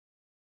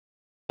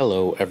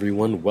Hello,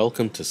 everyone.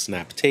 Welcome to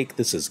Snap Take.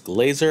 This is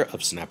Glazer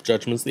of Snap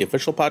Judgments, the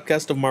official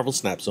podcast of Marvel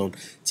Snap Zone.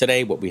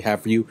 Today, what we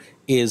have for you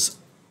is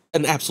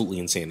an absolutely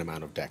insane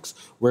amount of decks.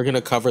 We're going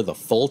to cover the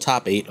full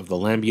top 8 of the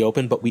Lamby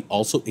Open, but we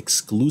also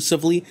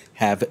exclusively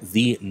have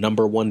the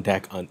 #1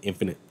 deck on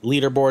Infinite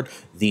Leaderboard,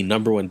 the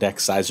 #1 deck,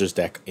 Sizer's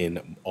deck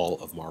in all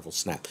of Marvel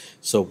Snap.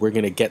 So we're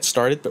going to get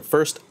started, but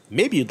first,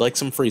 maybe you'd like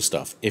some free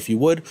stuff. If you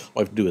would, all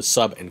you have to do is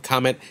sub and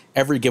comment.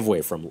 Every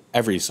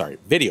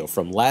video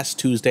from last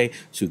Tuesday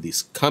to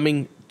this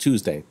coming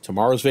Tuesday,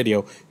 tomorrow's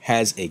video,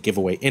 has a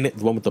giveaway in it.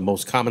 The one with the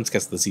most comments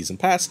gets the season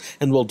pass,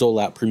 and we'll dole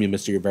out premium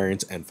mystery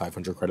variants and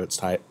 500 credits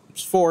times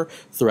 4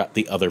 throughout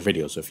the other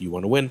videos. So if you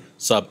want to win,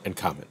 sub and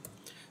comment.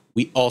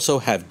 We also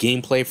have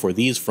gameplay for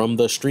these from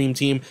the stream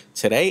team.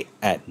 Today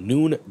at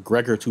noon,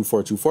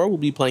 Gregor2424 will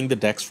be playing the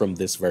decks from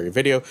this very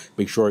video.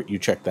 Make sure you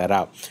check that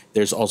out.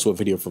 There's also a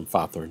video from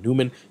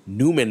FaThorNewman.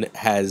 Newman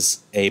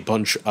has a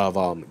bunch of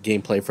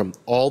gameplay from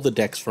all the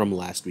decks from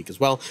last week as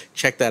well.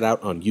 Check that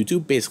out on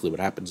YouTube. Basically what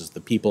happens is the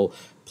people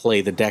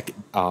play the deck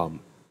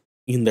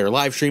in their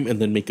live stream and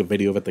then make a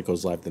video of it that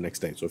goes live the next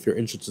day. So if you're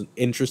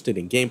interested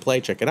in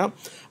gameplay, check it out.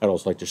 I'd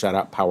also like to shout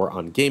out Power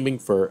on Gaming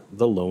for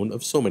the loan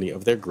of so many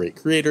of their great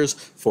creators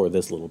for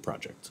this little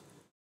project.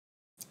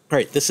 All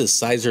right, this is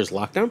Sizer's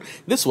Lockdown.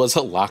 This was a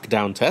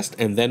lockdown test,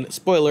 and then,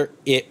 spoiler,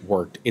 it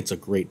worked. It's a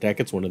great deck.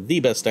 It's one of the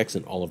best decks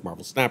in all of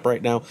Marvel Snap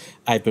right now.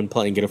 I've been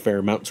playing it a fair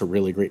amount to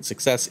really great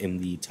success in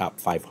the top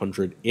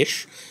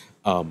 500-ish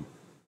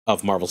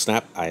of Marvel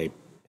Snap. I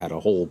had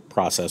a whole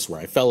process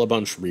where I fell a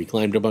bunch,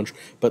 reclimbed a bunch,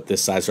 but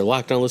this Sizer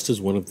Lockdown list is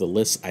one of the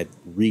lists I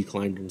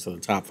reclimbed into the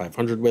top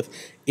 500 with.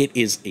 It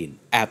is an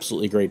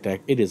absolutely great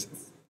deck. It is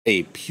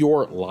a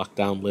pure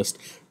lockdown list.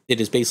 It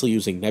is basically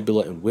using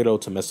Nebula and Widow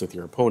to mess with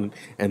your opponent,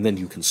 and then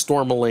you can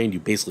storm a lane. You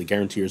basically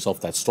guarantee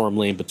yourself that storm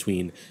lane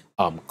between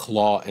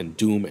Claw and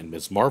Doom and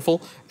Ms.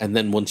 Marvel, and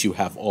then once you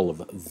have all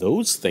of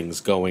those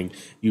things going,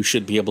 you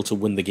should be able to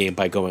win the game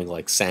by going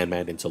like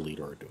Sandman into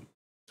Leader or Doom.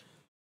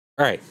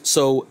 Alright,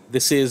 so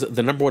this is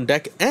the #1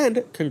 deck,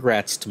 and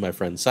congrats to my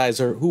friend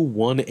Sizer, who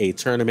won a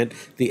tournament,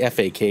 the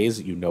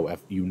FAKs. You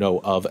know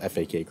of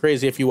FAK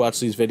Crazy if you watch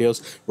these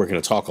videos. We're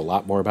going to talk a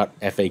lot more about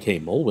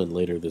FAK Mulwin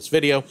later this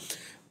video.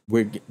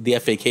 The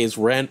FAKs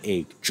ran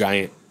a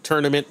giant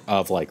tournament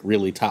of like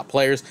really top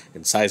players,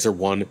 and Sizer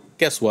won,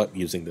 guess what,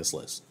 using this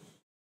list.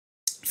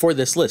 For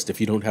this list,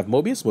 if you don't have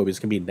Mobius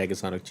can be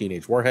Negasonic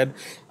Teenage Warhead.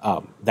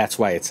 That's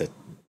why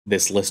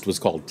this list was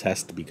called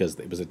Test, because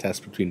it was a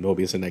test between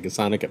Mobius and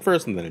Negasonic at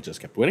first, and then it just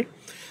kept winning.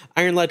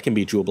 Iron Lad can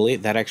be Jubilee.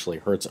 That actually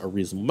hurts a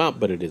reasonable amount,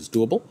 but it is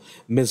doable.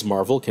 Ms.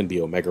 Marvel can be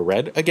Omega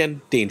Red.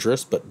 Again,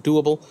 dangerous, but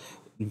doable.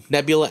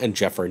 Nebula and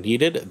Jeff are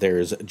needed.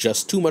 There's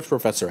just too much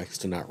Professor X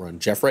to not run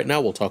Jeff right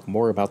now. We'll talk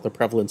more about the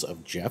prevalence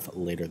of Jeff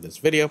later this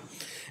video.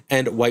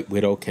 And White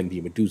Widow can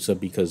be Medusa,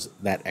 because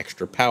that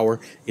extra power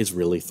is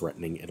really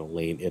threatening in a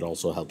lane. It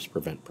also helps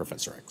prevent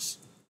Professor X.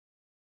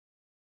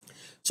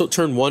 So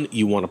turn 1,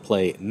 you want to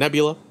play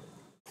Nebula,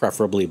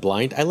 preferably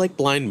blind. I like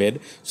blind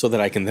mid so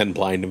that I can then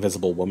blind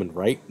Invisible Woman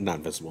right. Not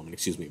Invisible Woman,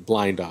 excuse me.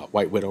 Blind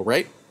White Widow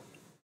right.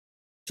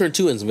 Turn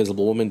 2 is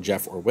Invisible Woman,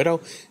 Jeff, or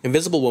Widow.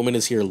 Invisible Woman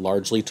is here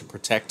largely to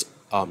protect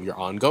your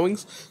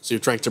ongoings. So you're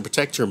trying to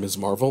protect your Ms.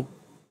 Marvel,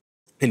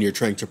 and you're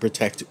trying to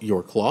protect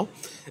your Claw.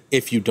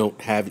 If you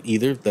don't have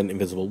either, then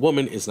Invisible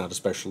Woman is not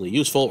especially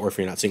useful, or if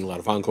you're not seeing a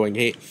lot of ongoing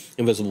hate,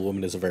 Invisible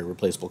Woman is a very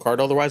replaceable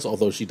card otherwise,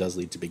 although she does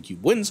lead to big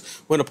cube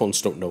wins when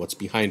opponents don't know what's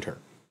behind her.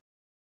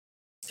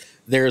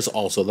 There's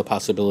also the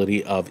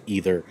possibility of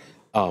either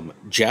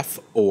Jeff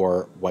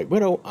or White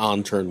Widow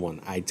on turn 1.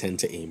 I tend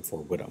to aim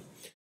for Widow.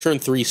 Turn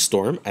 3,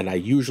 Storm, and I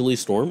usually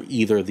storm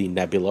either the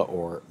Nebula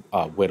or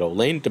Widow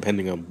lane,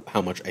 depending on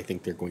how much I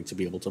think they're going to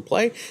be able to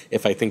play.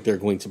 If I think they're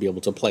going to be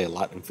able to play a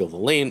lot and fill the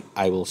lane,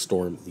 I will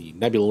storm the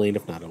Nebula lane.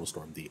 If not, I will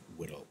storm the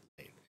Widow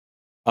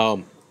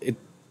lane.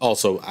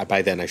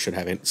 By then, I should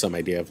have some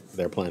idea if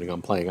they're planning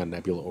on playing on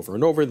Nebula over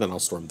and over, then I'll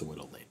storm the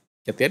Widow lane.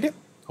 Get the idea?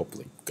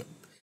 Hopefully. Good.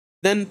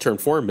 Then, turn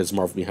 4, Ms.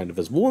 Marvel behind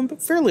Invisible Woman,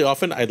 but fairly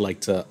often I'd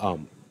like to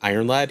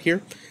Iron Lad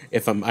here.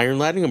 If I'm Iron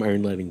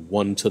Ladding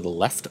one to the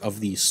left of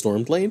the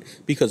stormed lane,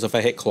 because if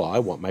I hit Claw, I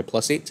want my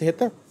 +8 to hit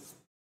there.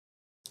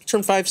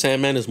 Turn 5,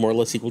 Sandman is more or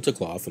less equal to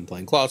Claw. If I'm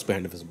playing Claw, it's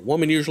behind Invisible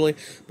Woman usually,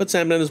 but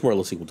Sandman is more or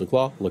less equal to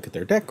Claw. Look at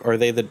their deck. Are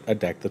they a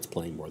deck that's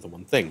playing more than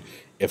one thing?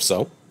 If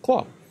so,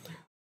 Claw.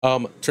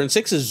 Turn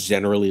 6 is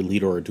generally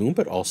Leader or Doom,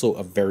 but also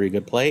a very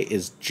good play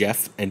is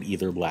Jeff and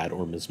either Lad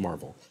or Ms.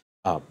 Marvel.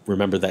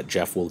 Remember that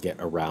Jeff will get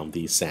around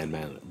the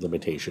Sandman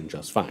limitation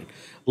just fine.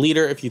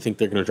 Leader, if you think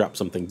they're going to drop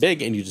something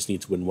big and you just need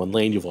to win one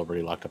lane, you've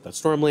already locked up that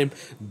storm lane.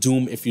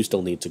 Doom, if you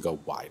still need to go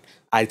wide.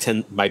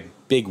 My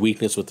big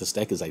weakness with this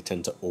deck is I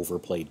tend to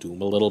overplay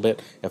Doom a little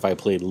bit. If I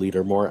played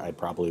Leader more, I'd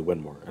probably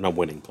win more, and I'm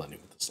winning plenty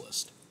with this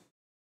list.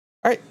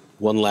 All right,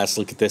 one last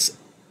look at this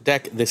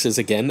deck, this is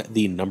again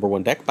the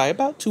 #1 deck by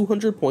about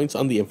 200 points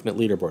on the Infinite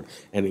leaderboard,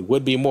 and it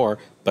would be more,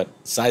 but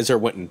Sizer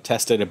went and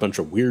tested a bunch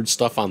of weird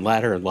stuff on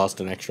ladder and lost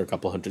an extra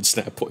couple hundred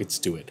snap points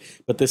to it.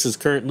 But this is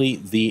currently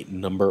the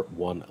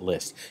 #1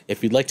 list.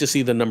 If you'd like to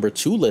see the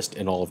 #2 list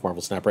in all of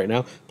Marvel Snap right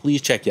now,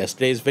 please check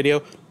yesterday's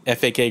video.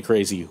 FAK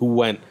Crazy, who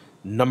went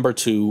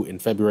 #2 in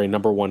February,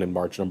 #1 in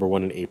March,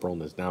 #1 in April,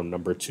 and is now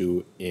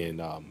 #2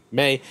 in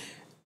May,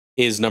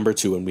 is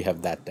 #2, and we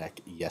have that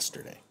deck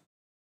yesterday.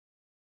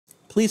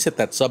 Please hit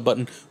that sub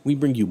button. We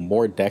bring you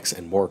more decks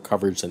and more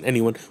coverage than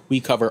anyone.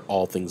 We cover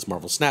all things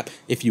Marvel Snap.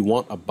 If you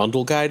want a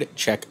bundle guide,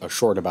 check a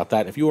short about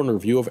that. If you want a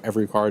review of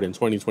every card in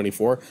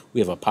 2024, we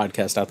have a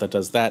podcast out that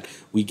does that.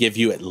 We give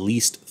you at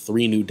least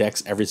 3 new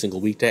decks every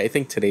single weekday. I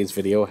think today's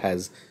video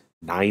has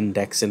 9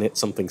 decks in it,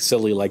 something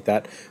silly like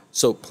that.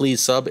 So please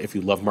sub if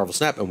you love Marvel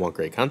Snap and want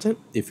great content.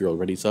 If you're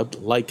already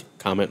subbed, like,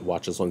 comment,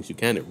 watch as long as you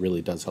can. It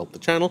really does help the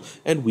channel,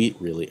 and we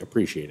really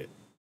appreciate it.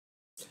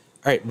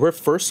 All right, we're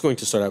first going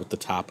to start out with the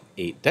top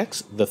 8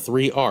 decks. The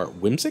 3 are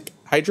Whimsic,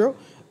 Hydro,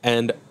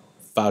 and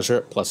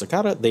FaThor plus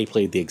Akata. They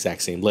played the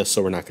exact same list,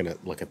 so we're not going to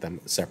look at them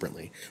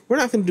separately. We're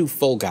not going to do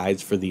full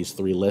guides for these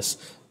 3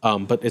 lists,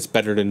 but it's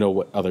better to know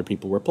what other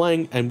people were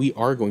playing, and we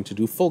are going to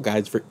do full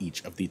guides for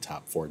each of the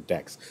top 4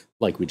 decks,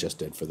 like we just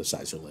did for the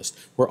Sizer list.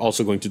 We're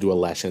also going to do a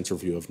last chance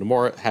review of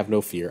Namora. Have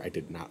no fear, I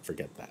did not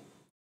forget that.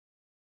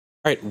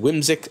 All right,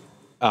 Whimsic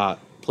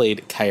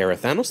played Kyra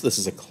Thanos. This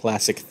is a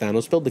classic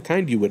Thanos build, the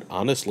kind you would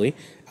honestly,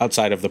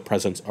 outside of the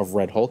presence of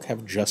Red Hulk,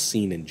 have just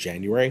seen in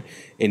January.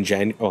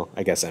 Oh,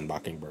 I guess, and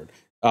Mockingbird.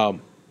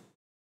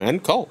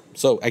 And Cull.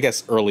 So I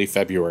guess early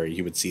February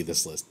you would see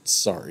this list.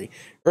 Sorry.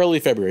 Early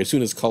February, as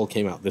soon as Cull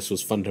came out, this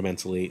was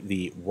fundamentally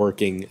the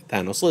working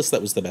Thanos list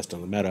that was the best on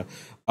the meta.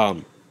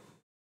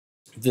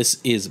 This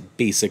is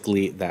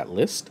basically that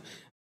list.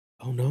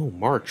 Oh no,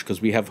 March, because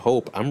we have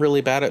Hope. I'm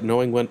really bad at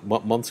knowing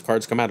what month's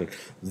cards come out in.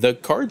 The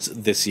cards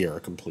this year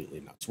are completely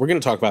nuts. We're going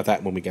to talk about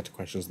that when we get to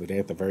questions of the day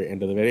at the very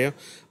end of the video.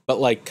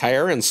 But like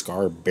Kyra and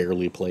Scar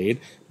barely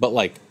played, but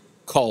like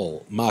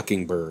Cull,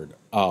 Mockingbird,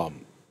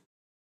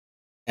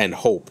 and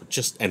Hope,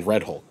 and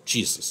Red Hulk.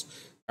 Jesus.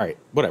 All right,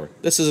 whatever.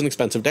 This is an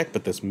expensive deck,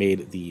 but this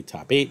made the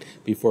top 8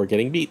 before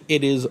getting beat.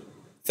 It is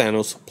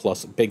Thanos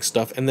plus big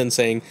stuff, and then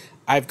saying,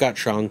 I've got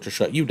Shang to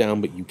shut you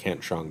down, but you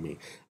can't Shang me.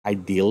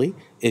 Ideally,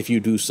 if you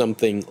do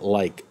something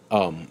like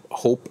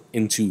Hope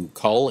into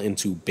Cull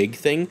into Big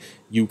Thing,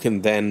 you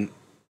can then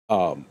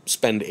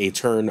spend a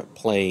turn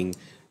playing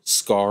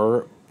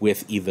Scar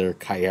with either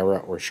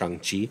Kyra or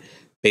Shang-Chi.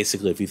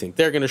 Basically, if you think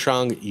they're going to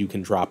Shang, you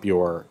can drop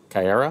your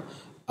Kyra.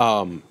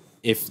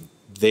 If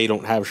they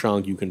don't have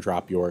Shang, you can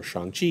drop your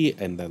Shang-Chi,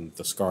 and then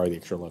the Scar, the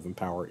extra 11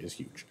 power, is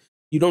huge.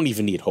 You don't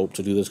even need Hope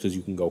to do this because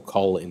you can go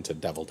Cull into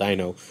Devil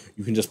Dino.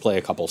 You can just play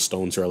a couple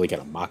stones early, get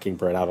a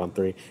Mockingbird out on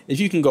 3. If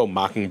you can go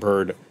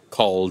Mockingbird,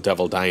 Cull,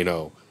 Devil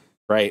Dino,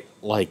 right?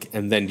 Like,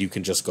 and then you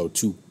can just go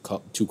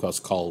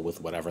 2-cost Cull with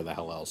whatever the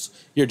hell else.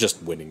 You're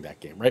just winning that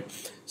game, right?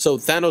 So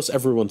Thanos,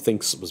 everyone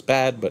thinks was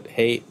bad, but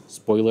hey,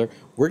 spoiler,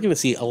 we're going to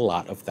see a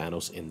lot of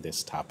Thanos in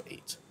this top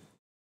 8.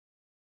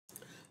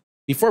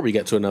 Before we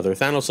get to another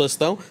Thanos list,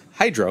 though,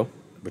 Hydro,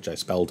 which I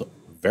spelled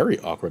very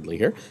awkwardly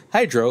here,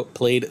 Hydro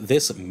played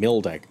this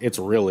mill deck. It's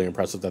really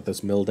impressive that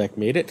this mill deck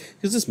made it,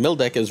 because this mill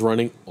deck is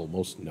running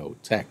almost no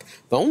tech.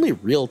 The only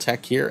real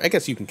tech here, I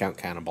guess you can count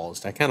Cannonball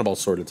as tech,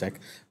 Cannonball's sort of tech,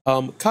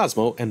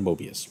 Cosmo and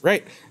Mobius,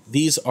 right?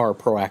 These are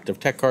proactive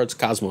tech cards.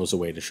 Cosmo is a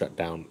way to shut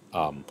down,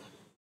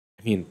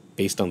 I mean,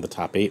 based on the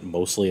top 8,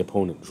 mostly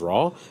opponent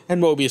draw,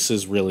 and Mobius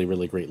is really,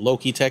 really great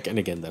Loki tech, and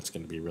again, that's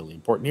going to be really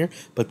important here.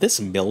 But this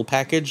mill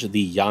package,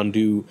 the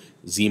Yondu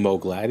Zemo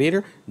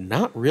Gladiator,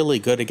 not really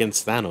good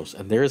against Thanos,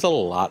 and there is a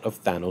lot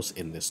of Thanos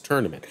in this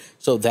tournament.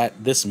 So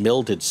that this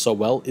mill did so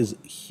well is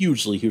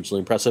hugely, hugely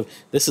impressive.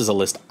 This is a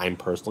list I'm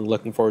personally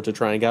looking forward to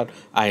trying out.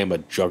 I am a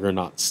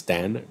Juggernaut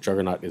stan.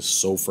 Juggernaut is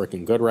so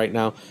freaking good right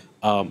now.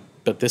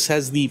 But this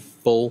has the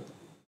full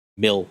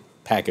mill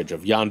package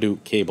of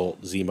Yondu, Cable,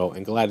 Zemo,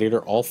 and Gladiator,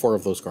 all 4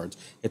 of those cards.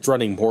 It's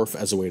running Morph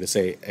as a way to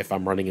say, if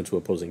I'm running into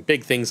opposing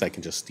big things, I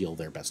can just steal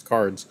their best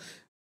cards.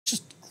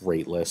 Just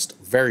great list.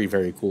 Very,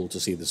 very cool to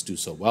see this do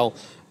so well.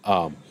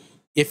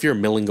 If you're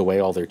milling away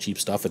all their cheap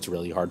stuff, it's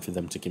really hard for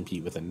them to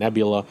compete with a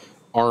Nebula.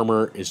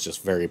 Armor is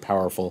just very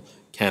powerful.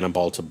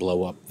 Cannonball to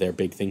blow up their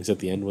big things at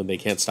the end when they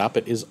can't stop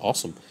it is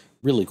awesome.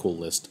 Really cool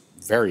list.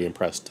 Very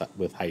impressed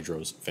with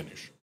Hydro's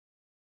finish.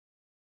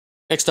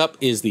 Next up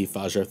is the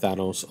FaThor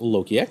Thanos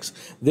Loki X.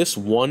 This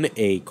won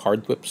a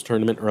Card Whips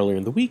tournament earlier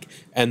in the week,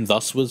 and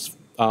thus was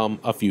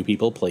a few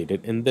people played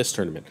it in this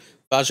tournament.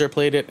 FaThor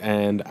played it,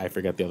 and I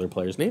forget the other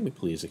player's name.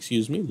 Please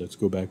excuse me. Let's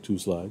go back 3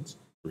 slides.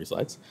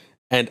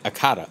 And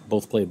Akata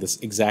both played this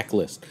exact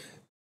list.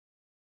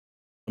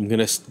 I'm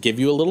going to give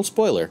you a little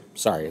spoiler.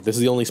 Sorry, this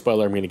is the only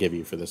spoiler I'm going to give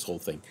you for this whole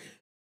thing.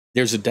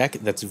 There's a deck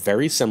that's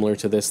very similar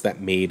to this that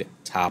made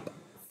top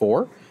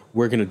 4.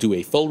 We're going to do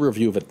a full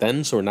review of it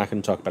then, so we're not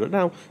going to talk about it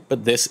now,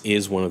 but this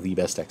is one of the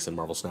best decks in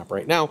Marvel Snap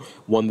right now,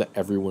 one that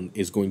everyone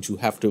is going to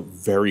have to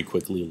very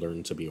quickly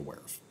learn to be aware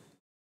of.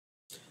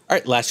 All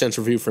right, last chance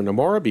review for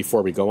Namora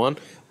before we go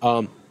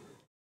on.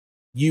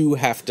 you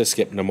have to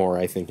skip Namora,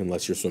 I think,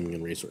 unless you're swimming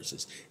in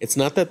resources. It's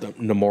not that the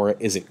Namora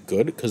isn't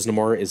good, because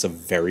Namora is a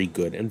very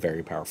good and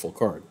very powerful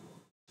card.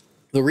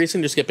 The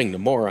reason you're skipping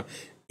Namora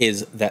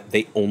is that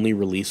they only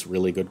release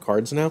really good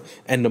cards now,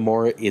 and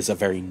Namora is a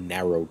very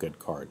narrow good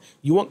card.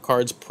 You want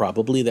cards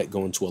probably that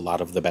go into a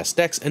lot of the best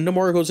decks, and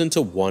Namora goes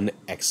into one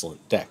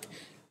excellent deck.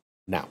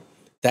 Now,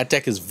 that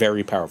deck is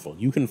very powerful.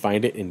 You can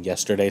find it in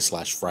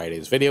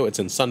yesterday/Friday's video. It's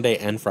in Sunday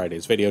and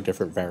Friday's video,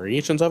 different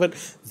variations of it.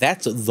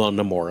 That's the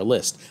Namora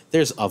list.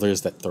 There's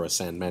others that throw a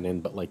Sandman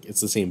in, but like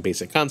it's the same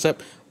basic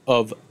concept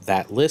of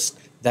that list.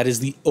 That is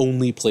the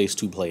only place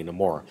to play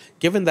Namora.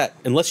 Given that,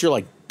 unless you're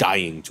like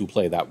dying to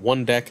play that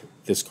one deck,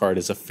 this card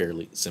is a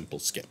fairly simple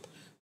skip.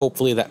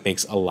 Hopefully that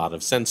makes a lot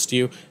of sense to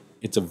you.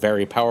 It's a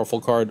very powerful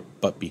card,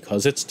 but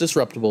because it's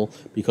disruptible,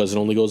 because it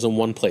only goes in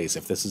one place,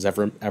 if this is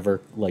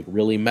ever like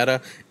really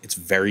meta, it's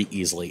very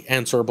easily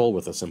answerable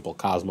with a simple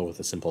Cosmo, with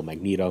a simple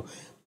Magneto,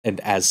 and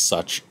as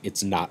such,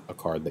 it's not a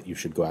card that you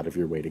should go out of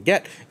your way to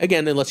get.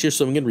 Again, unless you're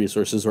swimming in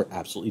resources or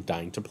absolutely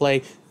dying to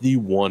play the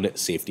one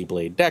Safety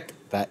Blade deck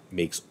that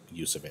makes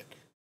use of it.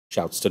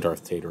 Shouts to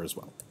Darth Tater as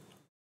well.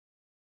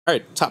 All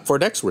right, top 4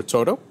 decks were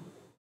Toto,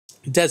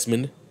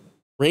 Desmond,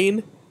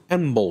 Rain,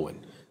 and Molwen.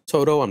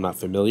 Toto, I'm not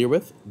familiar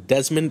with.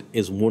 Desmond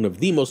is one of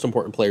the most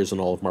important players in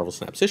all of Marvel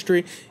Snap's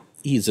history.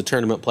 He's a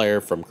tournament player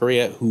from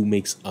Korea who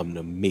makes an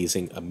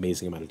amazing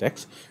amount of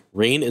decks.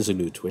 Rain is a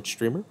new Twitch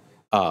streamer,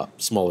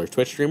 smaller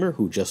Twitch streamer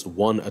who just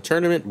won a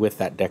tournament with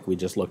that deck we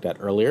just looked at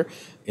earlier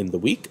in the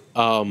week.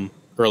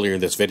 Earlier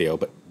in this video,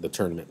 but the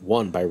tournament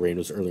won by Rain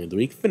was earlier in the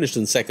week. Finished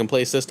in 2nd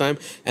place this time.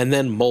 And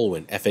then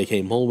Molwen,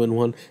 FAK Molwen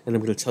won, and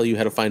I'm going to tell you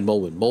how to find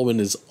Molwen. Molwen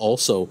is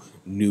also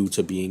new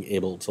to being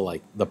able to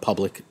like the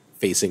public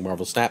facing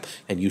Marvel Snap,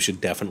 and you should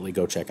definitely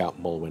go check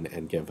out Molwen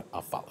and give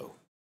a follow.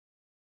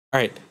 All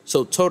right,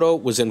 so Toto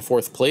was in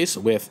 4th place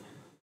with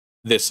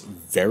this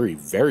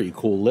very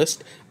cool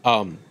list.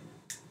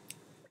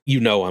 You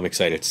know I'm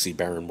excited to see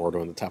Baron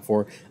Mordo in the top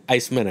 4.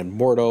 Iceman and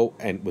Mordo,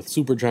 and with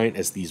Supergiant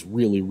as these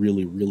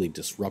really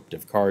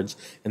disruptive cards.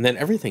 And then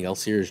everything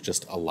else here is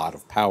just a lot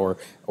of power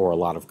or a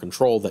lot of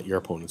control that your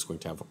opponent's going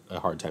to have a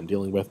hard time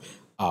dealing with.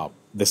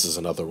 This is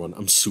another one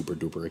I'm super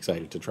duper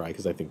excited to try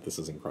because I think this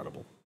is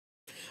incredible.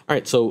 All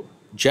right, so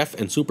Jeff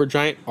and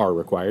Supergiant are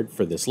required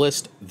for this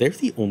list. They're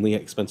the only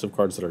expensive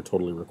cards that are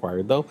totally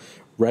required, though.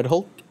 Red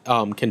Hulk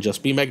can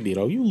just be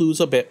Magneto. You lose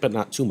a bit, but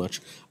not too much.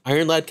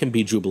 Iron Lad can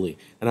be Jubilee.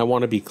 And I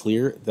want to be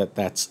clear that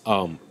that's,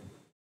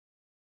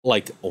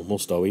 like,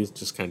 almost always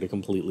just kind of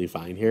completely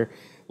fine here.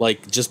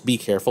 Like, just be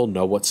careful.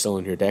 Know what's still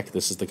in your deck.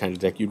 This is the kind of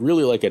deck you'd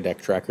really like a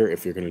deck tracker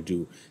if you're going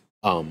to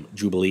do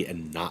Jubilee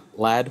and not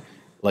Lad.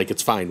 Like,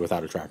 it's fine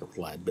without a tracker with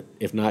Lad, but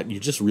if not, you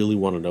just really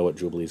want to know what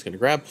Jubilee is going to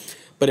grab.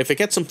 But if it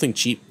gets something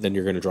cheap, then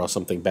you're going to draw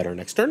something better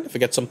next turn. If it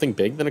gets something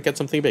big, then it gets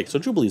something big. So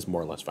Jubilee is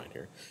more or less fine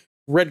here.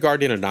 Red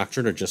Guardian and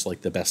Nocturne are just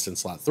like the best in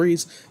slot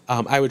 3s.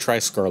 I would try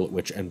Scarlet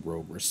Witch and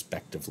Rogue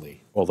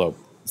respectively, although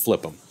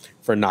flip them.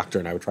 For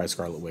Nocturne, I would try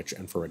Scarlet Witch,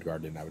 and for Red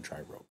Guardian, I would try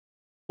Rogue.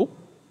 Cool.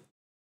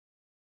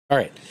 All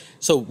right,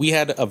 so we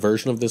had a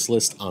version of this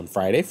list on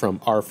Friday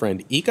from our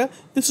friend Ika.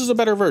 This is a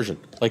better version.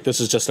 Like, this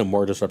is just a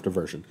more disruptive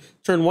version.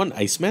 Turn 1,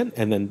 Iceman,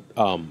 and then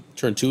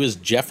turn 2 is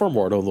Jeff or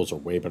Mordo. Those are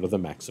way better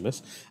than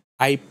Maximus.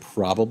 I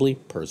probably,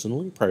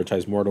 personally,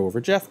 prioritize Mordo over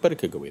Jeff, but it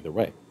could go either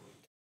way.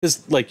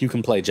 Because, like, you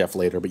can play Jeff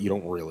later, but you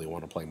don't really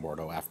want to play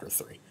Mordo after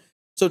 3.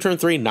 So turn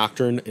 3,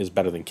 Nocturne is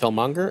better than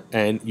Killmonger,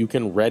 and you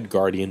can Red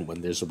Guardian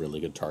when there's a really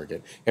good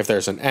target. If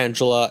there's an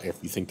Angela, if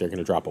you think they're going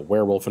to drop a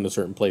werewolf in a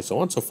certain place, so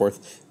on and so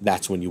forth,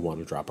 that's when you want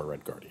to drop a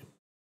Red Guardian.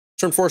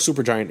 Turn 4,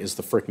 Supergiant is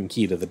the freaking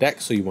key to the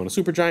deck, so you want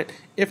a Supergiant.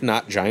 If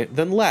not Giant,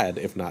 then Lad.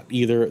 If not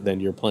either, then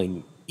you're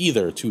playing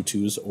either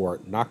 2/2s or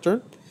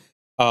Nocturne.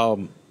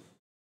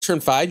 Turn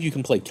 5, you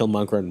can play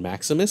Killmonger and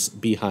Maximus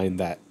behind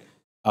that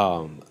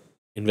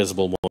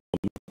Invisible Woman.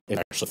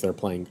 Especially if they're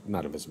playing,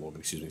 not Invisible Woman,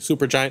 excuse me,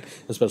 Supergiant,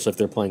 especially if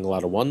they're playing a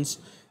lot of 1s.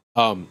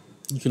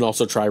 You can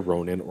also try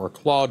Ronin or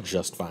Claw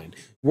just fine.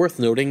 Worth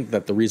noting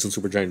that the reason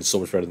Supergiant is so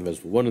much better than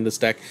Invisible Woman in this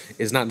deck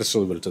is not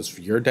necessarily what it does for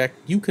your deck.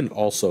 You can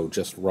also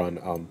just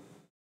run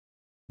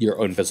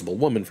your Invisible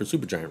Woman for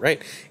Supergiant,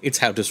 right? It's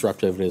how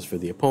disruptive it is for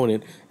the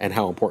opponent and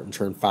how important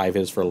turn 5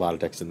 is for a lot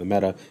of decks in the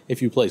meta.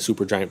 If you play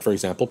Supergiant, for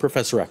example,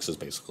 Professor X is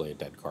basically a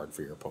dead card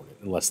for your opponent,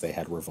 unless they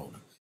had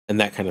Ravonna. And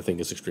that kind of thing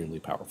is extremely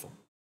powerful.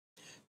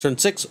 Turn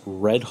 6,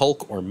 Red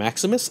Hulk or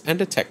Maximus and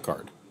a tech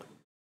card.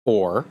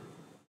 Or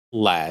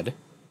Lad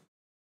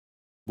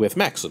with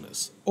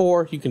Maximus.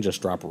 Or you can just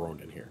drop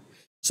Ronin here.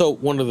 So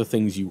one of the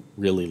things you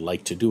really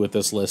like to do with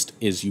this list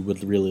is you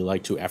would really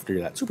like to, after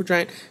that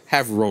Supergiant,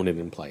 have Ronin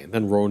in play. And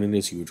then Ronin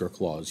is huge or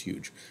Claw is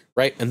huge,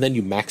 right? And then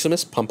you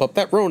Maximus, pump up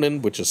that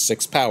Ronin, which is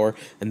 6 power.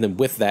 And then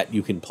with that,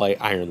 you can play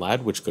Iron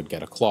Lad, which could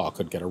get a Claw,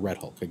 could get a Red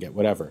Hulk, could get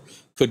whatever.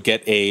 Could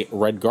get a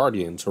Red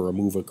Guardian to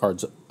remove an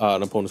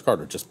opponent's card,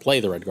 or just play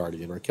the Red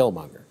Guardian or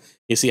Killmonger.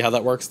 You see how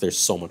that works? There's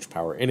so much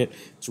power in it.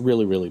 It's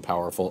really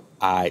powerful.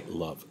 I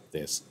love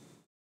this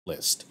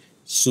list.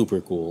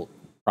 Super cool.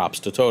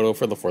 Props to Toto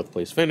for the 4th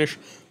place finish.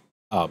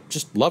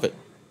 Just love it.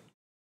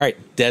 All right,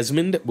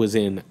 Desmond was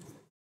in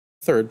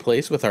third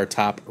place with our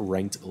top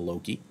ranked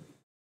Loki.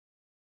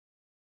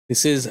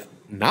 This is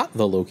not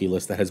the Loki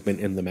list that has been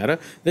in the meta.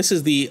 This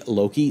is the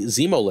Loki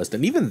Zemo list.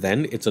 And even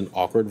then, it's an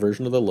awkward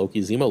version of the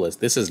Loki Zemo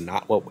list. This is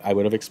not what I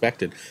would have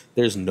expected.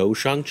 There's no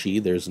Shang-Chi.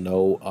 There's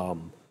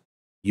no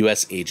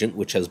US agent,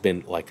 which has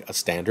been like a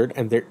standard.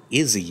 And there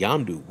is a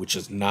Yondu, which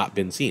has not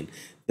been seen.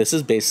 This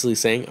is basically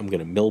saying I'm going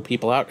to mill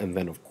people out. And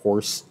then, of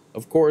course,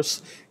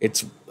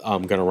 it's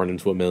going to run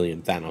into a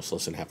million Thanos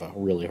lists and have a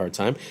really hard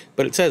time.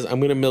 But it says I'm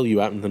going to mill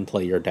you out and then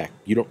play your deck.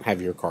 You don't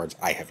have your cards.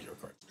 I have your cards.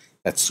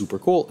 That's super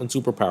cool and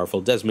super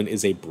powerful. Desmond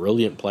is a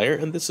brilliant player,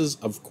 and this is,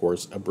 of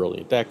course, a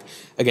brilliant deck.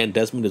 Again,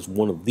 Desmond is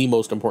one of the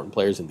most important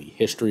players in the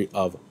history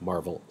of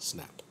Marvel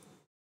Snap.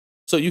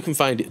 So you can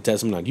find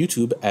Desmond on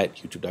YouTube at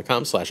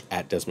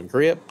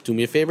youtube.com/@DesmondKorea. Do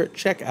me a favor,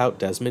 check out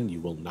Desmond.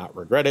 You will not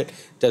regret it.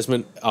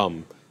 Desmond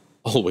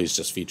always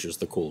just features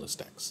the coolest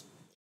decks.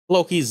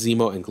 Loki,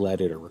 Zemo, and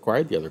Gladiator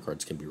required. The other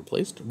cards can be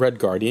replaced. Red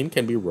Guardian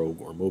can be Rogue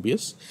or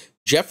Mobius.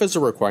 Jeff is a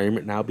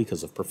requirement now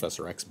because of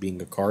Professor X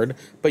being a card,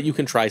 but you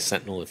can try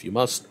Sentinel if you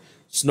must.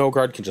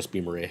 Snowguard can just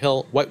be Maria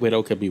Hill. White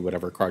Widow can be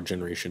whatever card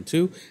generation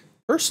 2.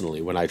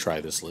 Personally, when I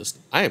try this list,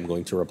 I am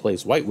going to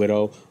replace White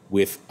Widow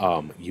with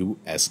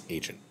US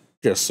Agent,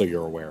 just so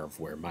you're aware of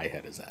where my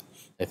head is at.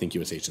 I think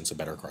US Agent's a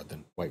better card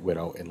than White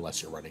Widow,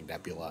 unless you're running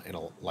Nebula in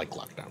a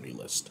lockdowny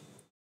list.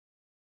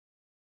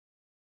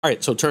 All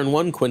right, so turn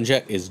 1,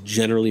 Quinjet is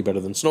generally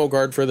better than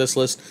Snowguard for this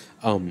list.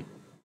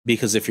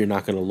 Because if you're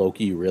not going to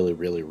Loki, you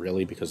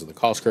really, because of the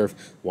cost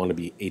curve, want to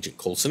be Agent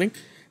Coulsoning.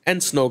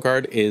 And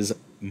Snowguard is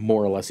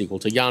more or less equal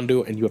to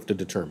Yondu, and you have to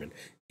determine.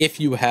 If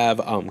you have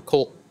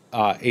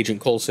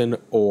Agent Coulson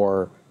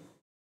or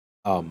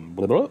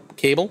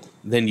Cable,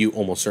 then you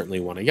almost certainly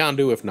want a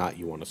Yondu. If not,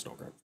 you want a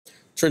Snowguard.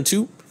 Turn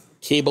 2,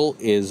 Cable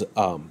is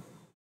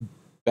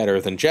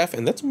better than Jeff,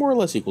 and that's more or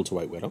less equal to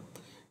White Widow.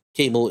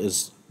 Cable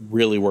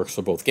really works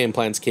for both game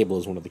plans. Cable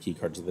is one of the key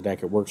cards of the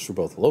deck. It works for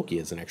both Loki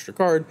as an extra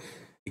card.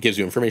 It gives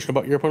you information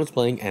about your opponent's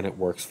playing, and it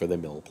works for the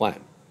mill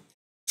plan.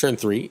 Turn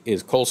 3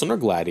 is Coulson or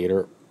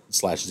Gladiator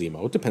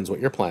 /Zemo. It depends what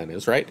your plan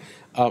is, right?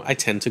 I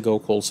tend to go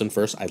Coulson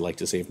first. I'd like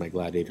to save my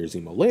Gladiator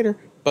Zemo later,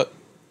 but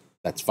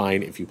that's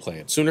fine if you play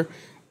it sooner.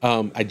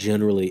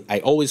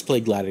 I always play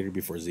Gladiator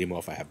before Zemo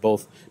if I have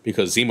both,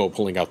 because Zemo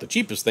pulling out the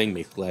cheapest thing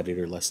makes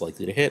Gladiator less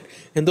likely to hit,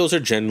 and those are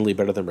generally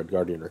better than Red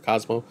Guardian or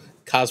Cosmo.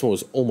 Cosmo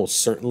is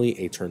almost certainly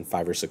a turn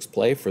 5 or 6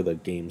 play for the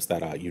games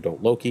that you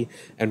don't Loki,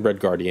 and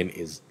Red Guardian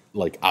is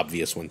like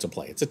obvious one to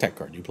play. It's a tech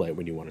card. You play it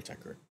when you want a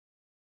tech card.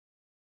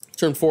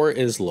 Turn 4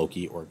 is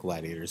Loki or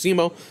Gladiator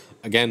Zemo.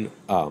 Again,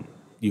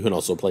 you can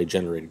also play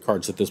generated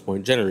cards at this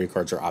point. Generated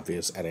cards are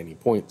obvious at any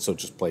point, so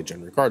just play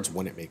generated cards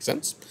when it makes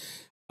sense.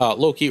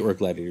 Loki or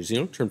Gladiator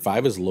Zemo. Turn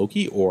 5 is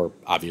Loki, or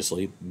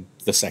obviously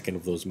the second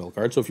of those mill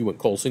cards. So if you went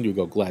Coulson, you would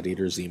go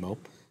Gladiator Zemo,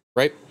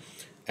 right?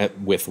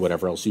 With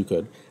whatever else you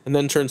could. And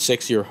then turn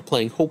 6, you're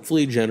playing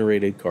hopefully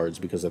generated cards,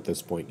 because at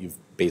this point you've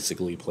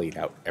basically played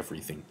out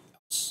everything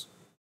else.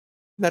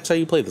 That's how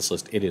you play this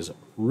list. It is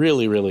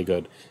really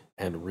good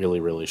and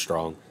really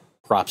strong.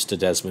 Props to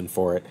Desmond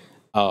for it.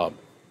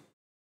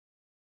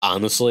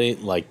 Honestly,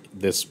 like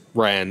this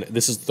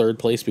is third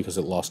place because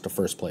it lost to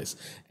first place,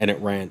 and it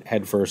ran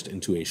headfirst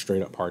into a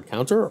straight up hard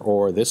counter,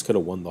 or this could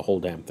have won the whole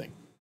damn thing.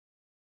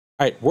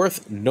 All right,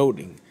 worth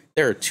noting,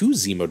 there are 2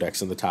 Zemo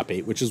decks in the top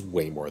 8, which is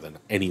way more than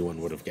anyone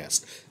would have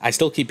guessed. I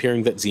still keep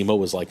hearing that Zemo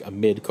was like a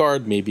mid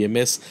card, maybe a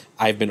miss.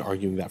 I've been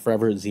arguing that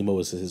forever. Zemo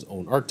is his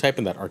own archetype,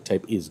 and that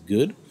archetype is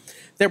good.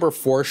 There were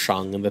 4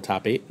 Shang in the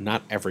top 8.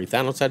 Not every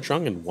Thanos had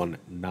Shang, and 1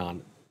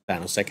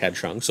 non-Thanos deck had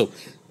Shang. So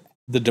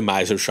the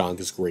demise of Shang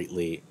is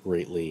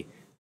greatly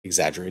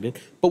exaggerated.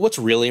 But what's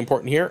really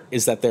important here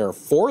is that there are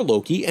 4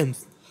 Loki and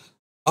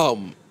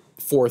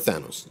 4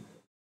 Thanos.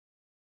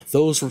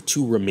 Those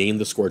 2 remain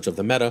the scourge of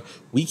the meta.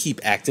 We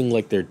keep acting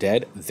like they're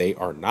dead. They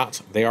are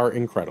not. They are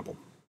incredible.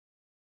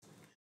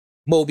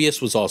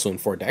 Mobius was also in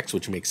 4 decks,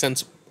 which makes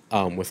sense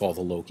with all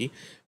the Loki.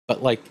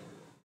 But like,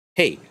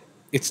 hey,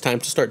 it's time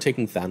to start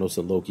taking Thanos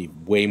and Loki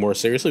way more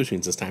seriously, which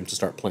means it's time to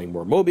start playing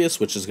more Mobius,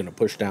 which is going to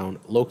push down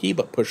Loki,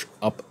 but push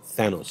up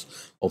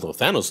Thanos. Although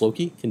Thanos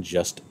Loki can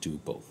just do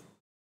both.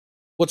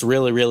 What's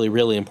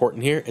really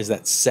important here is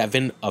that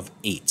 7 of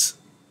 8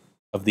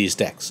 of these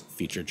decks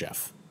feature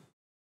Jeff.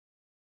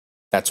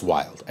 That's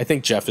wild. I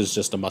think Jeff is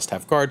just a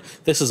must-have card.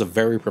 This is a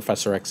very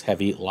Professor X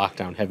heavy,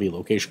 lockdown heavy,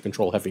 location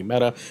control heavy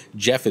meta.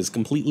 Jeff is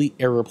completely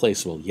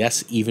irreplaceable.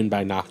 Yes, even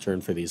by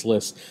Nocturne for these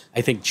lists.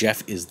 I think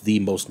Jeff is the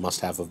most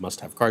must-have of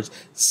must-have cards.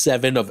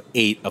 7 of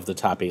 8 of the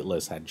top 8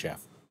 lists had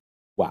Jeff.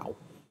 Wow. All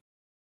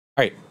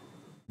right,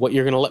 what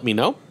you're going to let me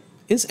know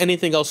is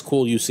anything else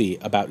cool you see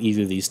about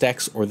either these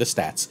decks or the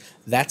stats.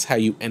 That's how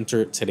you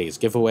enter today's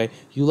giveaway.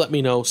 You let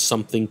me know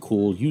something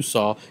cool you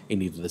saw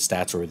in either the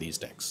stats or these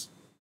decks.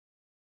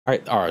 All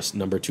right, our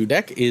number 2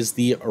 deck is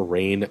the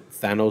Rain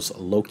Thanos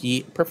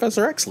Loki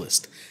Professor X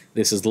list.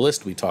 This is the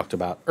list we talked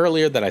about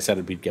earlier that I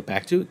said we'd get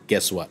back to.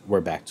 Guess what?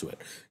 We're back to it.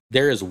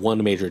 There is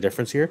one major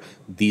difference here.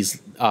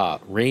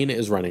 Rain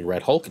is running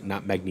Red Hulk,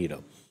 not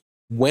Magneto.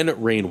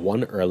 When Rain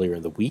won earlier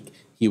in the week,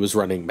 he was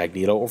running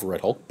Magneto over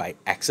Red Hulk by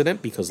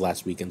accident because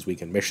last weekend's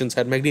weekend missions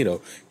had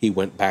Magneto. He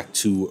went back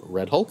to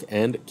Red Hulk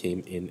and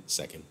came in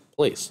second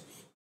place.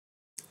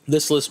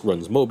 This list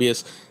runs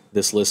Mobius.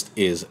 This list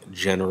is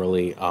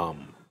generally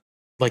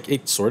like,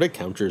 it sort of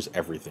counters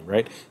everything,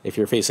 right? If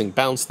you're facing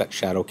Bounce, that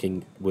Shadow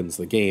King wins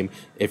the game.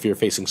 If you're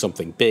facing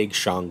something big,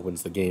 Shang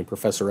wins the game.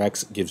 Professor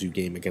X gives you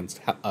game against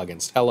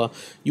Hela.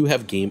 You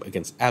have game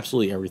against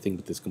absolutely everything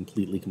with this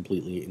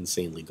completely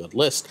insanely good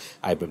list.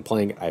 I've been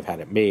playing it. I've had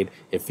it made.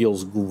 It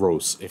feels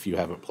gross if you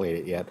haven't played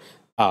it yet.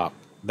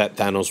 That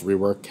Thanos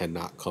rework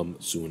cannot come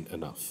soon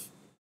enough.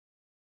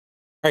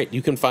 All right,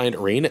 you can find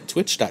Rain at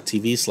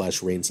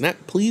twitch.tv/RainSnap.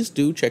 Please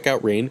do check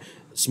out Rain.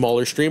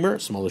 Smaller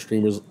streamers,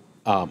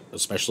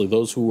 especially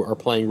those who are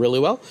playing really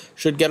well,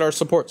 should get our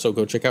support. So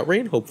go check out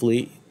Rain.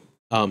 Hopefully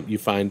you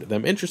find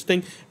them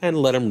interesting and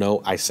let them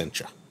know I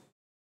sent you.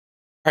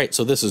 All right,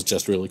 so this is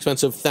just really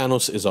expensive.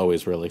 Thanos is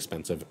always really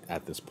expensive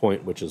at this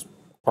point, which is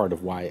part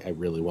of why I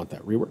really want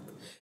that rework.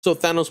 So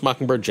Thanos,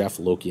 Mockingbird, Jeff,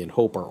 Loki, and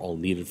Hope are all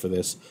needed for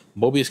this.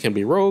 Mobius can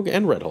be Rogue,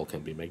 and Red Hulk can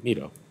be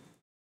Magneto.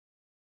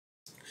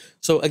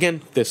 So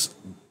again, this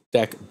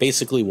deck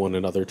basically won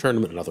another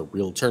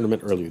real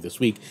tournament earlier this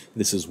week.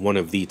 This is one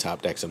of the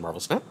top decks in Marvel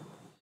Snap.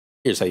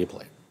 Here's how you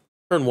play.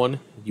 Turn 1,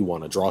 you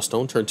want to draw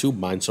stone. Turn 2,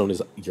 Mind Stone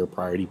is your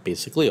priority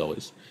basically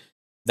always.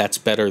 That's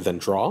better than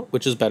draw,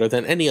 which is better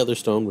than any other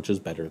stone, which is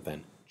better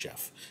than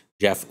Jeff.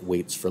 Jeff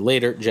waits for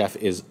later. Jeff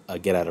is a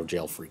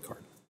get-out-of-jail-free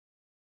card.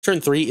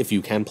 Turn 3, if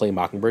you can play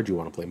Mockingbird, you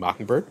want to play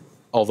Mockingbird.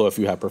 Although if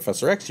you have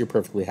Professor X, you're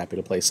perfectly happy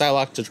to play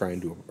Psylocke to try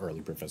and do an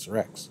early Professor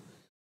X.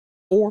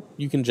 Or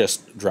you can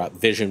just drop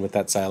Vision with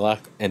that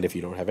Psylocke, and if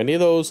you don't have any of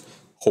those,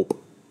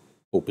 Hope.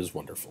 Hope is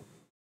wonderful.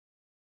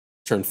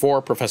 Turn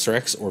 4, Professor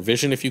X or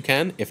Vision if you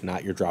can. If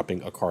not, you're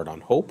dropping a card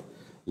on Hope.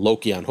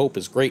 Loki on Hope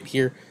is great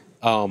here,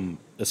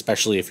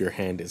 especially if your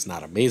hand is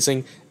not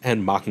amazing.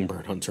 And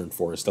Mockingbird on turn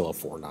 4 is still a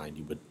 4/9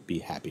 you would be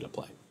happy to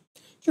play.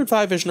 Turn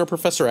 5, Vision or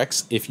Professor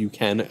X. If you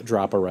can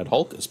drop a Red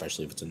Hulk,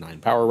 especially if it's a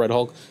 9-power Red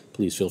Hulk,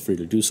 please feel free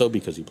to do so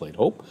because you played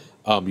Hope.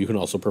 You can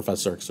also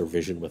Professor X or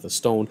Vision with a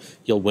stone.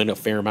 You'll win a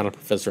fair amount of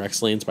Professor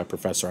X lanes by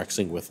Professor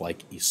Xing with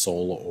like a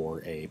Soul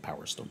or a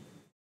Power Stone.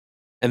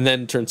 And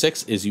then turn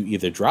 6 is you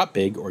either drop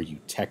big or you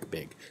tech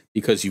big.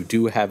 Because you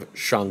do have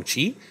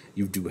Shang-Chi,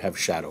 you do have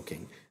Shadow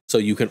King. So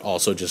you can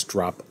also just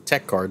drop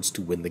tech cards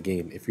to win the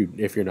game if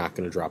you're not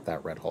going to drop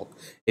that Red Hulk.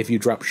 If you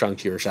drop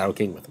Shang-Chi or Shadow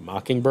King with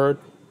Mockingbird,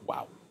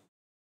 wow.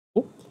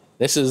 Cool.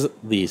 This is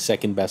the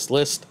second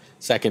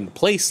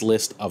place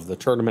list of the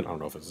tournament. I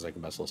don't know if it's the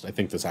second best list. I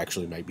think this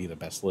actually might be the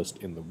best list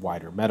in the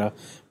wider meta.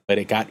 But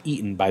it got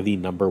eaten by the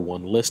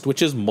 #1 list,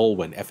 which is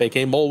Molwen.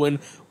 FAK Molwen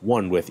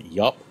won with,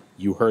 yup,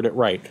 you heard it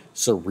right,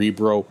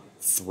 Cerebro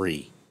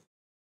 3.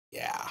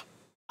 Yeah.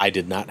 I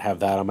did not have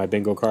that on my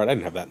bingo card. I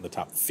didn't have that in the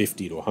top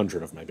 50 to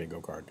 100 of my bingo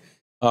card.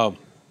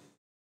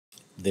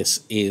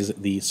 This is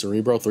the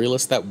Cerebro 3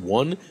 list that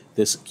won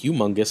this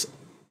humongous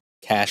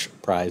cash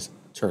prize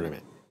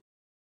tournament.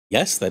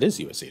 Yes, that is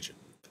US Agent.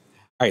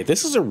 All right,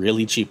 this is a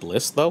really cheap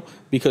list, though,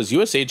 because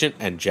US Agent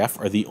and Jeff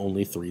are the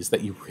only 3s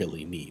that you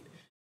really need.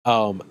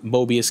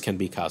 Mobius can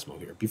be Cosmo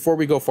here. Before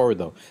we go forward,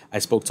 though, I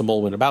spoke to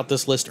Molwen about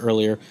this list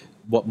earlier.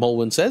 What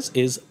Molwen says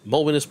is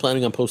Molwen is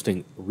planning on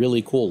posting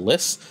really cool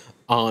lists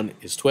on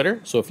his Twitter.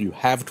 So if you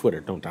have Twitter,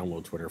 don't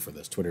download Twitter for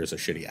this. Twitter is a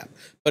shitty app.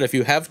 But if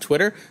you have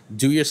Twitter,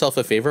 do yourself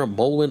a favor,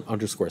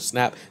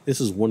 Molwen_Snap.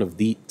 This is one of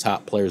the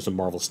top players in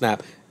Marvel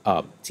Snap.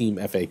 Team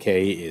FAK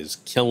is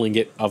killing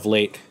it of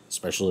late,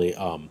 especially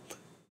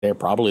they're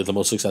probably the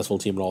most successful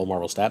team in all of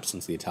Marvel Snap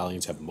since the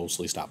Italians have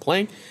mostly stopped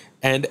playing.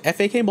 And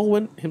FAK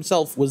Molwen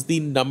himself was the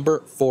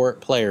 #4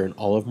 player in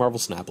all of Marvel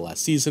Snap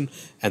last season,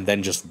 and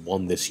then just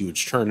won this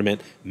huge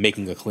tournament,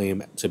 making a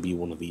claim to be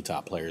one of the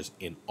top players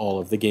in all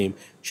of the game.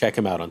 Check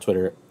him out on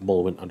Twitter,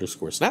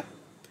 Molwen_Snap.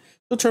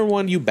 So turn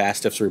 1, you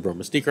bast if Cerebro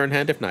and Mystique are in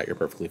hand. If not, you're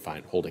perfectly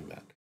fine holding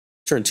that.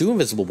 Turn 2,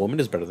 Invisible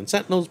Woman is better than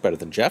Sentinels, better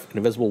than Jeff, and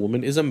Invisible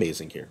Woman is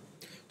amazing here.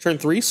 Turn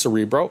 3,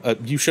 Cerebro.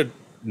 You should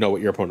know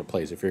what your opponent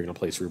plays if you're going to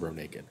play Cerebro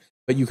naked.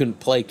 But you can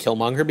play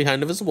Killmonger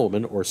behind Invisible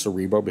Woman or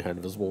Cerebro behind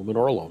Invisible Woman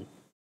or alone.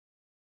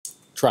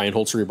 Try and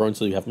hold Cerebro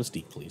until you have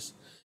Mystique, please.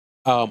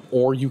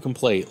 Or you can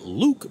play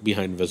Luke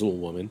behind Invisible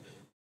Woman.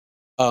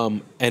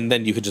 And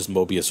then you could just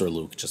Mobius or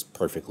Luke just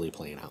perfectly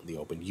playing out in the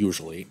open,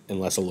 usually,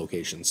 unless a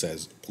location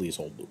says, please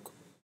hold Luke.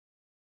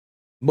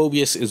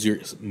 Mobius is your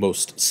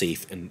most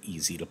safe and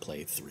easy to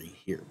play 3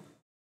 here.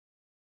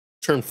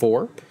 Turn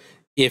 4.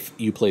 If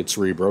you played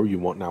Cerebro, you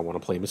won't now want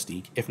to play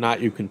Mystique. If not,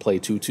 you can play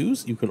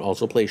 2/2s. You can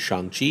also play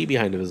Shang-Chi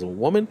behind Invisible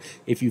Woman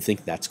if you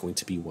think that's going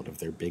to be one of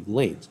their big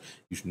lanes.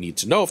 You need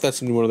to know if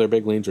that's going to be one of their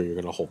big lanes or you're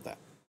going to hold that.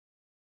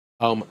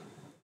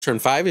 Turn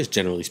 5 is,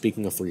 generally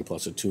speaking, a 3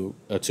 plus a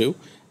 2.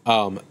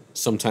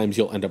 Sometimes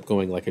you'll end up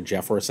going like a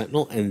Jeff or a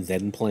Sentinel and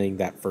then playing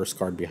that first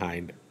card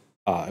behind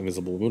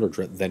Invisible Woman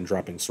or then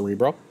dropping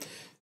Cerebro.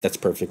 That's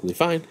perfectly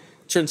fine.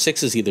 Turn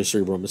 6 is either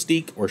Cerebro and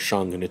Mystique or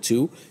Shang in a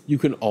 2. You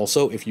can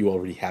also, if you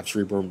already have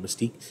Cerebro and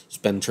Mystique,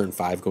 spend turn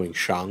 5 going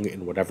Shang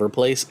in whatever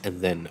place,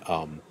 and then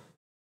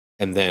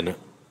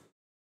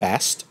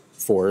fast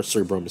for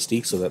Cerebro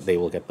Mystique so that they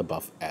will get the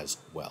buff as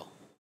well.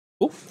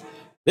 Ooh,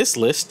 this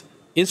list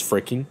is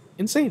freaking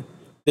insane.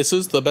 This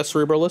is the best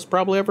Cerebro list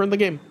probably ever in the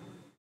game.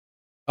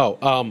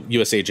 Oh,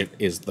 US Agent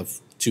is the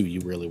 2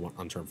 you really want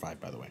on turn 5,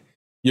 by the way.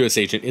 US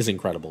Agent is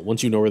incredible.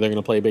 Once you know where they're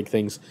going to play big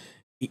things,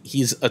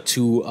 he's a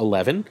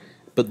 2/11,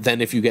 but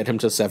then if you get him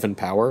to 7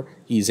 power,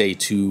 he's a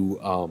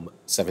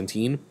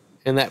 2/17,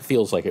 and that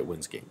feels like it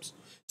wins games.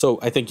 So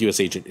I think US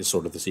Agent is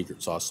sort of the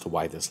secret sauce to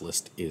why this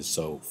list is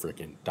so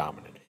freaking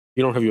dominant. If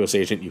you don't have US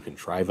Agent, you can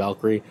try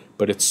Valkyrie,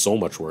 but it's so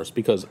much worse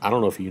because I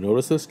don't know if you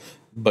notice this,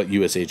 but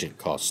US Agent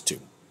costs 2.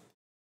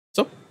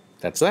 So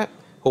that's that.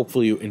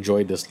 Hopefully you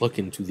enjoyed this look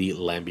into the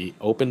Lamby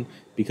Open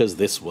because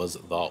this was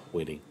the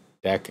winning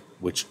deck,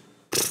 which,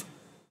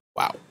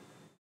 wow.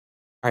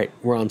 All right,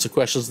 we're on to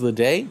questions of the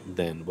day.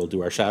 Then we'll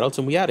do our shoutouts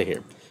and we out of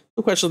here.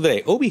 The question of the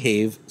day.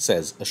 Obehave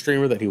says a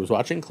streamer that he was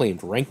watching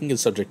claimed ranking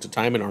is subject to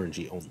time and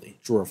RNG only.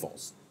 True or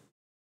false?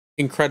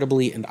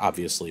 Incredibly and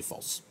obviously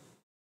false.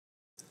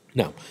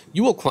 Now,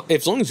 you will climb,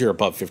 as long as you're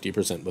above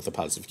 50% with a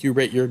positive Q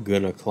rate, you're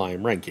gonna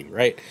climb ranking,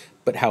 right?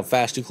 But how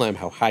fast you climb,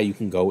 how high you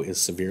can go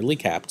is severely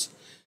capped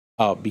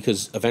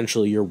because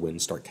eventually your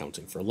wins start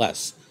counting for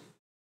less.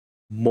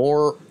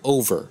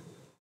 Moreover,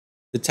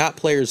 the top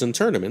players in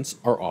tournaments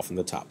are often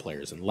the top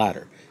players in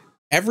ladder.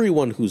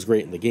 Everyone who's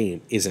great in the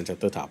game isn't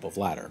at the top of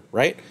ladder,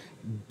 right?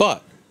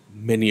 But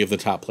many of the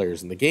top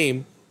players in the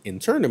game in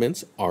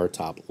tournaments are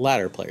top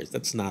ladder players.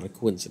 That's not a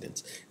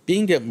coincidence.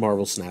 Being at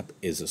Marvel Snap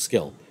is a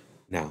skill.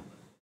 Now,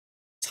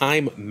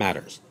 time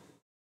matters.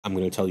 I'm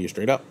going to tell you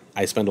straight up.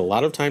 I spend a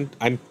lot of time.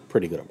 I'm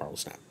pretty good at Marvel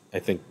Snap. I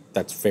think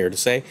that's fair to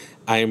say.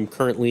 I am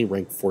currently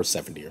ranked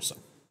 470 or so.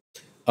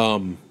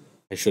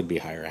 I should be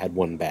higher. I had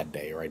one bad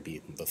day or I'd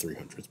be in the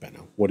 300s by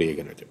now. What are you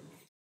going to do?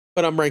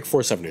 But I'm ranked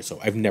 470 or so.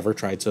 I've never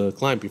tried to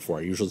climb before.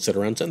 I usually sit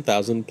around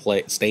 10,000,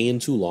 stay in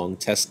too long,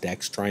 test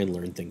decks, try and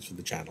learn things for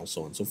the channel,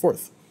 so on and so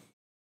forth.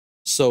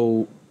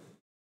 So,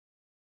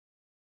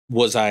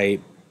 was I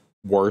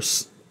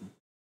worse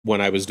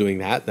when I was doing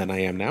that than I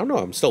am now? No,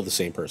 I'm still the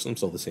same person. I'm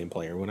still the same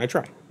player when I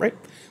try, right?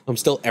 I'm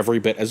still every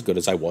bit as good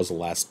as I was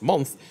last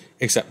month,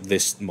 except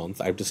this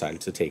month I've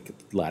decided to take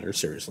ladder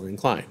seriously and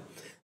climb.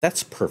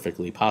 That's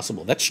perfectly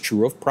possible. That's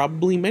true of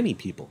probably many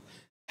people.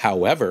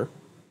 However,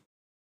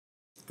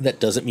 that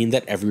doesn't mean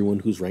that everyone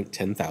who's ranked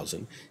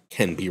 10,000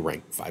 can be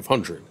ranked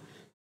 500.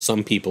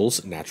 Some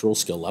people's natural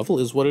skill level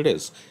is what it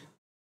is.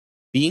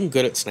 Being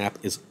good at Snap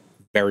is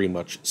very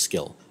much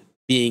skill.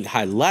 Being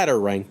high ladder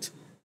ranked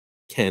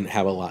can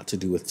have a lot to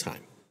do with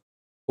time.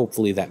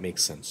 Hopefully that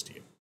makes sense to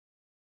you.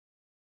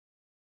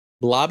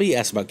 Blobby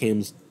asks about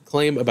games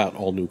claim about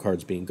all new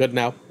cards being good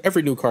now.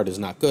 Every new card is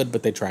not good,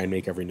 but they try and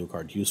make every new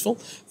card useful.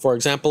 For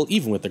example,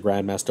 even with the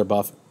Grandmaster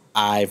buff,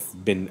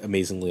 I've been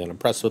amazingly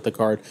unimpressed with the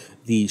card.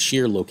 The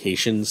sheer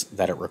locations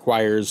that it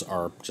requires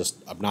are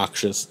just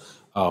obnoxious,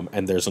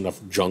 and there's enough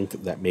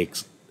junk that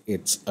makes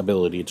its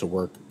ability to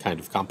work kind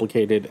of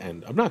complicated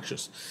and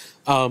obnoxious.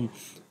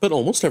 But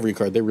almost every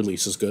card they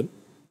release is good.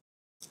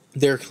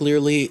 They're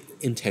clearly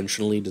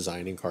intentionally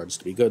designing cards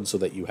to be good so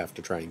that you have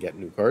to try and get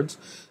new cards.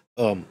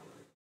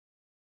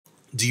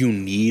 Do you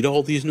need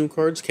all these new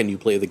cards? Can you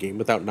play the game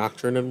without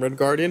Nocturne and Red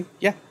Guardian?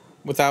 Yeah,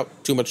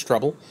 without too much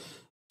trouble.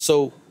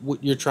 So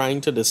what you're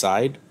trying to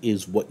decide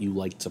is what you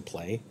like to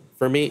play.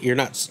 For me, you're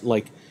not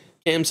like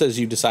Cam says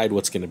you decide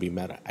what's going to be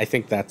meta. I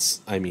think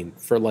that's, I mean,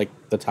 for like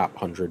the top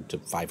 100 to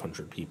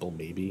 500 people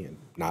maybe, and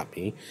not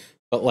me.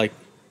 But like,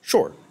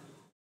 sure.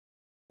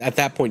 At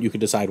that point, you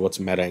could decide what's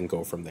meta and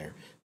go from there.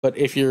 But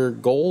if your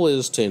goal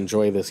is to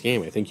enjoy this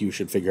game, I think you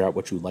should figure out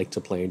what you like to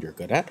play and you're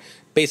good at.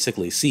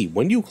 Basically, see,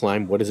 when you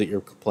climb, what is it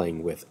you're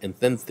playing with? And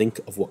then think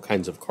of what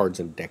kinds of cards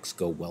and decks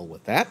go well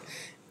with that.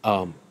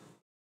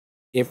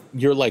 If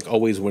you're like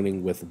always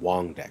winning with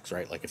Wong decks,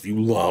 right? Like if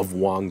you love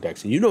Wong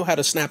decks and you know how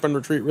to snap and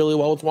retreat really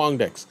well with Wong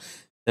decks,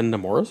 then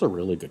Namora's a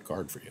really good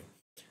card for you.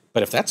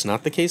 But if that's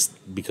not the case,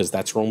 because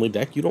that's your only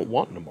deck, you don't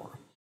want Namora.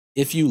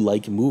 If you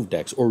like move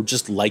decks or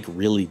just like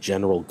really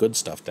general good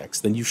stuff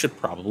decks, then you should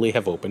probably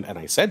have opened, and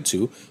I said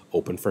to,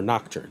 open for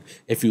Nocturne.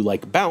 If you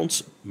like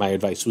Bounce, my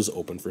advice was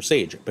open for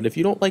Sage. But if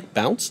you don't like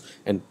Bounce,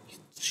 and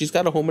she's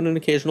got a home and an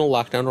occasional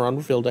lockdown around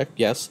the field deck,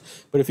 yes,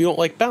 but if you don't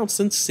like Bounce,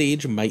 then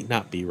Sage might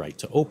not be right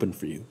to open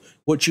for you.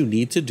 What you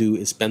need to do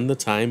is spend the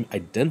time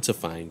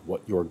identifying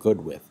what you're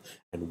good with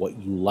and what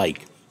you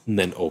like, and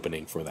then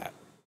opening for that.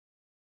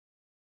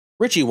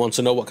 Richie wants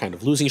to know what kind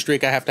of losing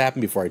streak I have to happen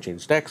before I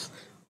change decks.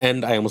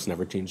 And I almost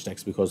never change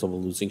decks because of a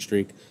losing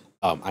streak.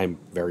 I'm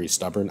very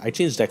stubborn. I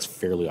change decks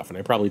fairly often.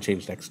 I probably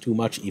change decks too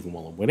much, even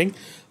while I'm winning.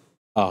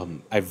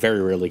 I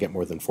very rarely get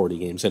more than 40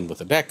 games in with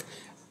a deck.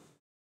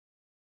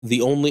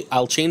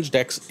 I'll change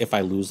decks if I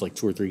lose like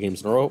 2 or 3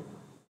 games in a row,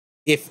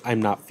 if I'm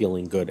not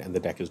feeling good and the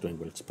deck is doing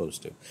what it's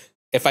supposed to.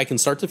 If I can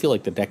start to feel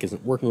like the deck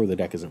isn't working or the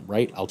deck isn't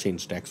right, I'll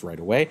change decks right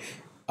away.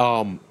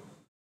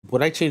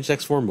 What I change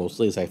decks for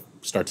mostly is I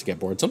start to get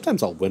bored.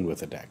 Sometimes I'll win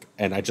with a deck,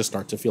 and I just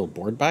start to feel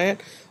bored by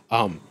it.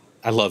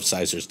 I love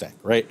Sizer's deck,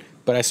 right?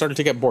 But I started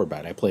to get bored by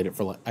it. I played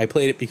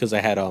it because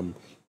I had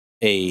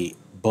a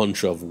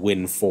bunch of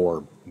win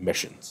 4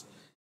 missions,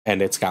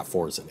 and it's got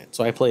 4s in it.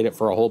 So I played it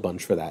for a whole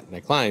bunch for that, and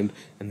I climbed,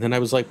 and then I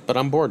was like, but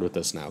I'm bored with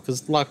this now,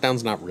 because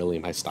Lockdown's not really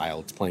my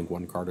style. It's playing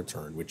 1 card a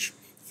turn, which,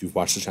 if you've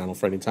watched the channel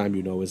for any time,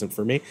 you know isn't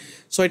for me.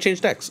 So I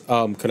changed decks.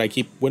 Could I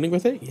keep winning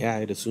with it? Yeah,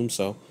 I'd assume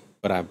so,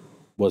 but I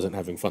wasn't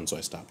having fun, so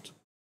I stopped.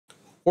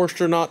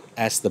 Horstronaut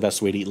asks the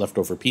best way to eat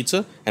leftover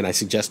pizza, and I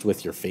suggest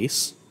with your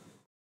face.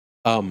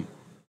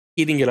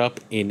 Heating it up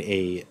in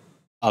a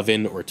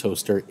oven or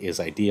toaster is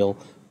ideal,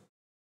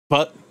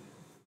 but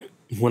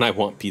when I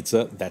want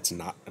pizza, that's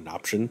not an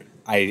option.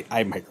 I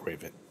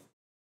microwave it.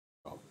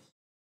 Oh.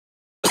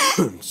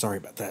 Sorry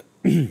about that.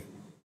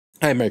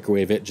 I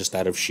microwave it just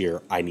out of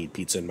sheer, I need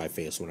pizza in my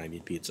face when I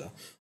need pizza.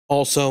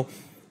 Also,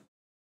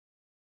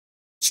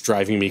 it's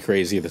driving me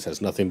crazy. This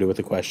has nothing to do with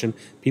the question.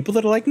 People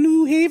that are like,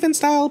 New Haven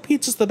style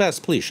pizza's the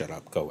best. Please shut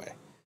up. Go away.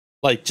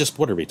 Like, just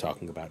what are we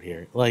talking about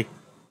here? Like,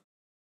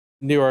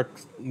 New York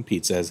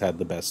pizza has had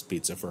the best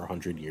pizza for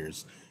 100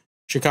 years.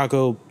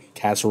 Chicago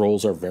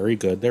casseroles are very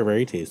good. They're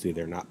very tasty.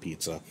 They're not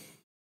pizza.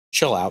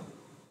 Chill out.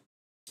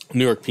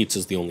 New York pizza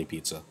is the only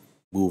pizza.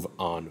 Move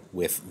on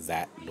with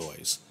that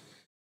noise.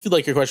 If you'd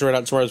like your question read out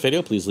in tomorrow's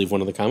video, please leave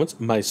one in the comments.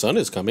 My son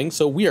is coming,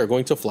 so we are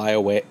going to fly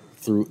away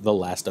through the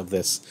last of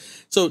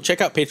this. So check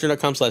out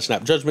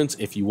patreon.com/snapjudgments.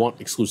 If you want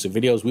exclusive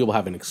videos, we will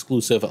have an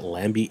exclusive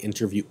Lamby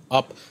interview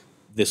up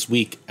this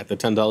week at the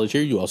 $10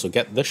 tier. You also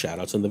get the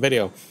shoutouts in the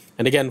video.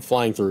 And again,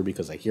 flying through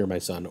because I hear my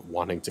son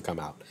wanting to come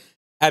out.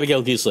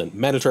 Abigail Giesland,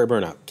 Mandatory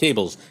Burnout,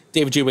 Cables,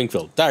 David G.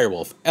 Wingfield,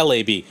 Direwolf,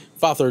 LAB,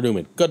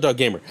 FaThorNewman, Good Dog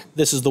Gamer,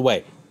 This Is the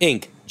Way,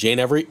 Inc., Jane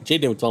Every,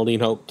 Jaden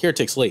Maldino,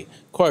 Kirtix Lee,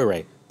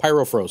 Koiray,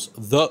 Pyrofros,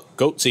 The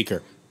Goat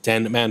Seeker,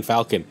 10-Man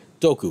Falcon,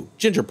 Doku,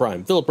 Ginger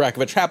Prime, Philip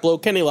Rakovich,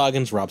 Haplo, Kenny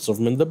Loggins, Rob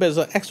Silverman, The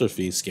Bizza, Extra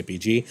Fee, Skippy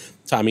G,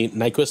 Tommy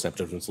Nyquist, Snap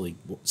Judgments League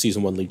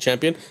Season 1 League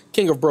Champion,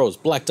 King of Bros,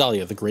 Black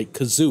Dahlia, The Great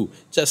Kazoo,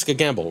 Jessica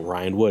Gamble,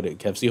 Ryan Wood,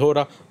 Kev C.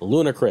 Hoda,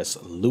 Luna Chris,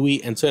 Louis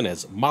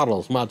Antunes,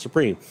 Models, Mod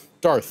Supreme,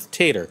 Darth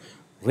Tater,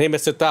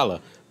 Remus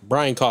Etala,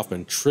 Brian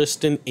Kaufman,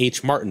 Tristan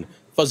H. Martin,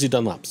 Fuzzy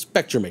Dunlop,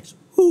 Spectrumix,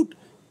 Hoot,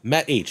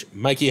 Matt H.,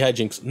 Mikey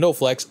Hijinks, No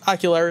Flex,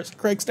 Ocularis,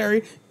 Craig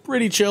Starry,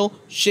 Pretty Chill,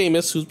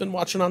 Seamus, who's been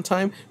watching on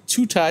time,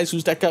 Two Ties,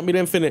 whose deck got me to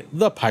infinite,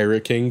 the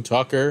Pirate King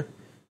Tuccrr,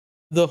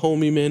 the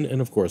Homie Min,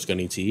 and of course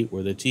Gunny T,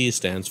 where the T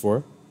stands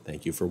for.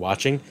 Thank you for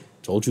watching.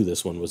 Told you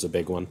this one was a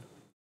big one.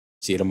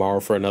 See you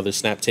tomorrow for another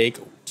Snap Take.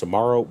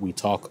 Tomorrow we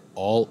talk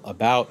all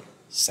about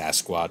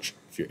Sasquatch.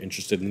 If you're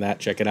interested in that,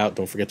 check it out.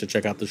 Don't forget to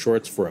check out the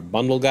shorts for a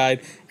bundle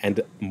guide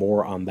and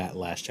more on that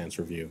Last Chance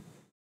review.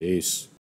 Peace.